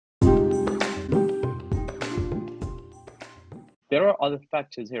there are other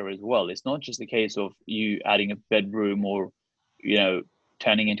factors here as well. It's not just a case of you adding a bedroom or,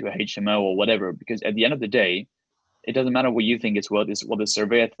 turning into a HMO or whatever, because at the end of the day, it doesn't matter what you think it's worth, it's what the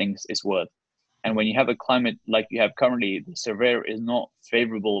surveyor thinks it's worth. And when you have a climate like you have currently, the surveyor is not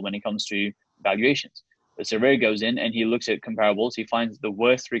favorable when it comes to valuations. The surveyor goes in and he looks at comparables, he finds the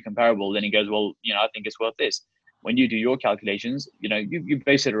worst three comparable, then he goes, well, I think it's worth this. When you do your calculations, you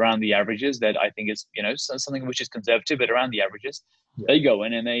base it around the averages that I think is, something which is conservative, but around the averages. Yeah. They go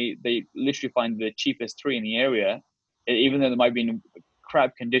in and they literally find the cheapest three in the area, even though they might be in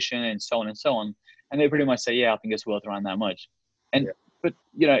crap condition and so on and so on. And they pretty much say, yeah, I think it's worth around that much. And, yeah. But,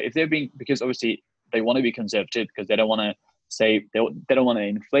 if they're being, because obviously they want to be conservative because they don't want to say, they don't want to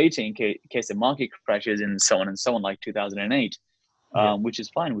inflate it in case the market crashes and so on, like 2008, yeah. Which is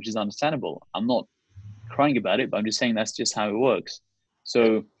fine, which is understandable. I'm not crying about it, but I'm just saying that's just how it works.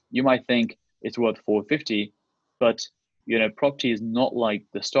 So you might think it's worth 450, but, property is not like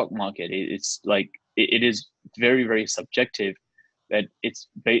the stock market. It's like, it is very, very subjective. That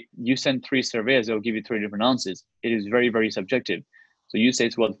you send three surveyors, they'll give you three different answers. It is very, very subjective. So you say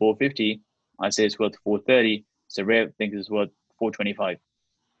it's worth 450, I say it's worth 430, surveyor thinks it's worth 425.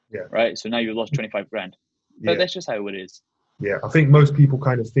 Yeah. Right? So now you lost 25 grand. But that's just how it is. Yeah, I think most people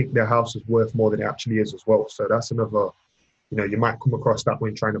kind of think their house is worth more than it actually is as well. So that's another, you might come across that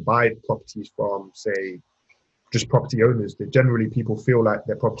when trying to buy properties from, say, just property owners. That generally people feel like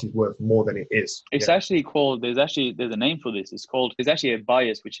their property is worth more than it is. It's actually called, there's a name for this. There's actually a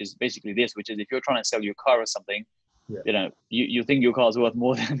bias, which is basically this, which is if you're trying to sell your car or something, you think your car is worth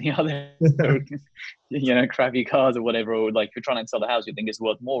more than the other, crappy cars or whatever, or like you're trying to sell a house, you think it's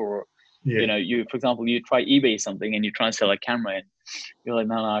worth more, or, for example, you try eBay something and you try and sell a camera and you're like,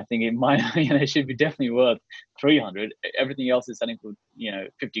 no, I think it might, it should be definitely worth 300. Everything else is selling for,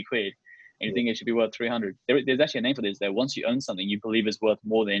 50 quid. And you think it should be worth 300. There's actually a name for this, that once you own something, you believe it's worth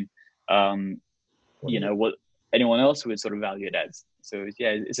more than, what anyone else would sort of value it as. So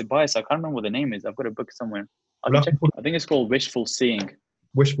it's a bias. I can't remember what the name is. I've got a book somewhere. I think it's called Wishful Seeing.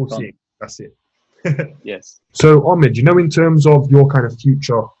 Wishful Seeing. That's it. Yes. So Ahmed, in terms of your kind of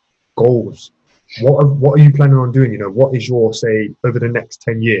future goals, what are you planning on doing? What is your, say, over the next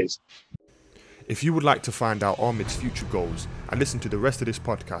 10 years? If you would like to find out Ahmed's future goals and listen to the rest of this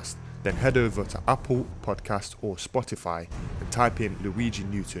podcast, then head over to Apple Podcast or Spotify and type in Luigi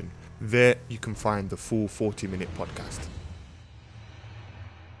Newton. There you can find the full 40-minute podcast.